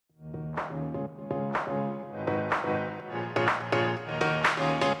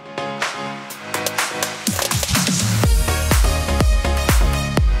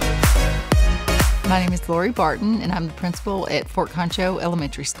My name is Lori Barton, and I'm the principal at Fort Concho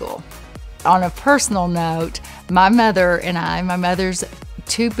Elementary School. On a personal note, my mother's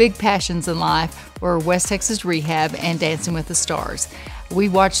two big passions in life were West Texas Rehab and Dancing with the Stars. We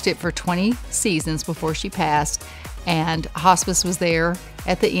watched it for 20 seasons before she passed, and hospice was there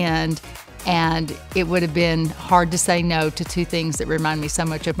at the end, and it would have been hard to say no to two things that remind me so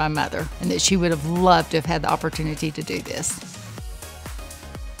much of my mother, and that she would have loved to have had the opportunity to do this.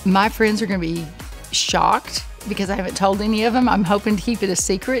 My friends are going to be shocked because I haven't told any of them. I'm hoping to keep it a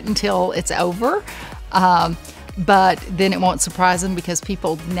secret until it's over. But then it won't surprise them because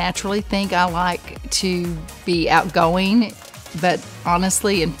people naturally think I like to be outgoing. But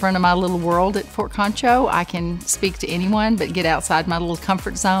honestly, in front of my little world at Fort Concho, I can speak to anyone but get outside my little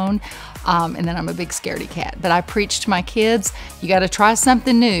comfort zone. And then I'm a big scaredy cat. But I preach to my kids, you got to try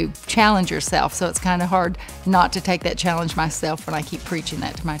something new, challenge yourself. So it's kind of hard not to take that challenge myself when I keep preaching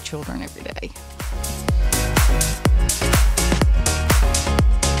that to my children every day.